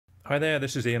Hi there,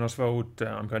 this is Ian Oswald.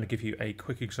 I'm going to give you a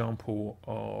quick example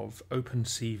of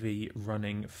OpenCV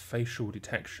running facial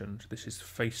detection. So this is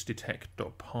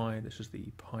facedetect.py. This is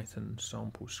the Python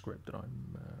sample script that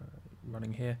I'm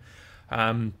running here.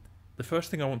 The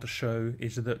first thing I want to show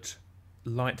is that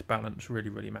light balance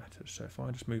really matters. So if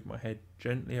I just move my head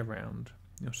gently around,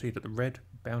 you'll see that the red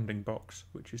bounding box,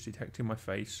 which is detecting my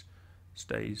face,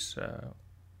 stays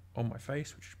on my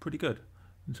face, which is pretty good.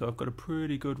 And so I've got a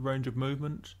pretty good range of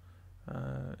movement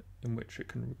in which it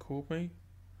can record me.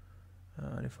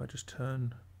 And if I just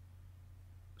turn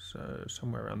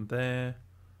somewhere around there,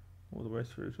 all the way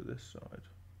through to this side.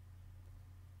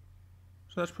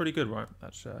 So that's pretty good, right?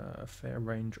 That's a fair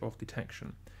range of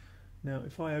detection. Now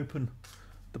if I open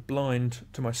the blind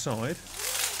to my side,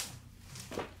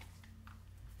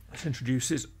 this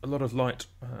introduces a lot of light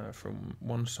from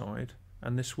one side,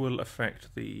 and this will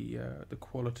affect the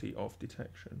quality of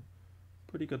detection.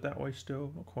 Pretty good that way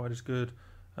still, not quite as good.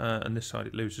 And this side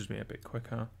it loses me a bit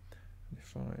quicker. And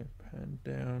if I pan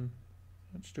down,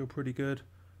 it's still pretty good.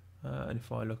 And if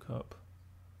I look up,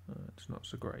 it's not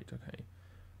so great, okay.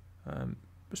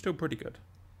 But still pretty good.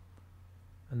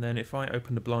 And then if I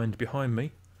open the blind behind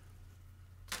me,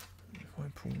 if I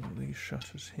pull these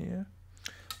shutters here,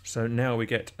 so now we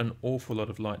get an awful lot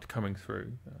of light coming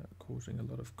through, causing a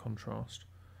lot of contrast.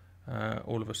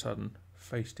 All of a sudden,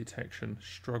 face detection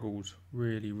struggles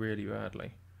really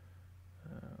badly.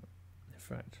 In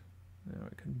fact, now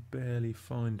it can barely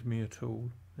find me at all.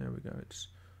 There we go. It's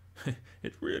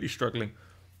it's really struggling.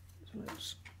 So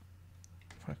let's,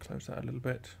 if I close that a little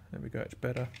bit, there we go. It's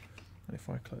better. And if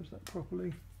I close that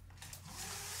properly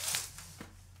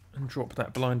and drop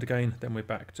that blind again, then we're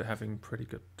back to having pretty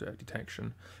good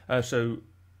detection. So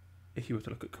if you were to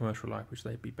look at commercial libraries,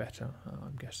 they'd be better,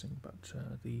 I'm guessing, but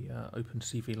the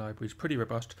OpenCV library is pretty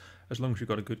robust as long as you've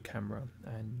got a good camera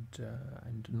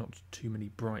and not too many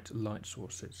bright light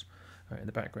sources in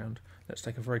the background. Let's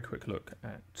take a very quick look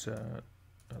at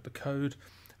the code.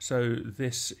 So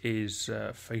this is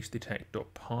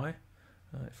facedetect.py.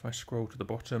 If I scroll to the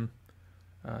bottom,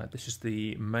 this is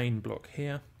the main block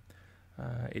here.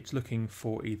 It's looking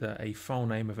for either a file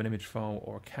name of an image file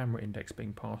or a camera index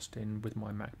being passed in. With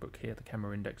my MacBook here, the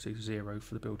camera index is 0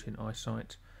 for the built-in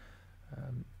eyesight.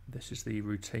 This is the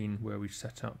routine where we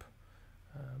set up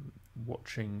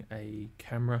watching a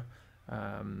camera.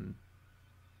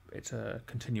 It's a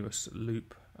continuous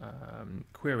loop,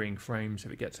 querying frames.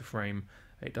 If it gets a frame,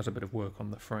 it does a bit of work on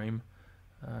the frame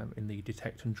in the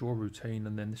detect and draw routine.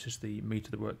 And then this is the meat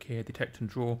of the work here. Detect and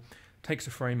draw takes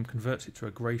a frame, converts it to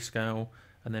a grayscale,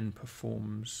 and then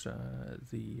performs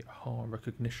the HAR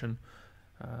recognition.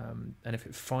 And if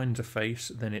it finds a face,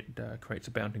 then it creates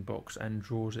a bounding box and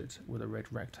draws it with a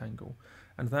red rectangle.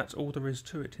 And that's all there is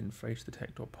to it in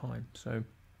facedetect.py. So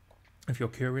if you're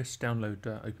curious, download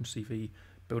OpenCV,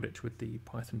 build it with the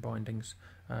Python bindings.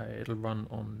 It'll run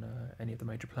on any of the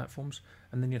major platforms,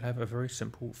 and then you'll have a very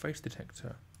simple face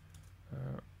detector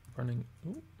running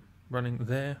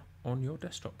there on your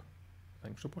desktop.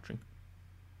 Thanks for watching.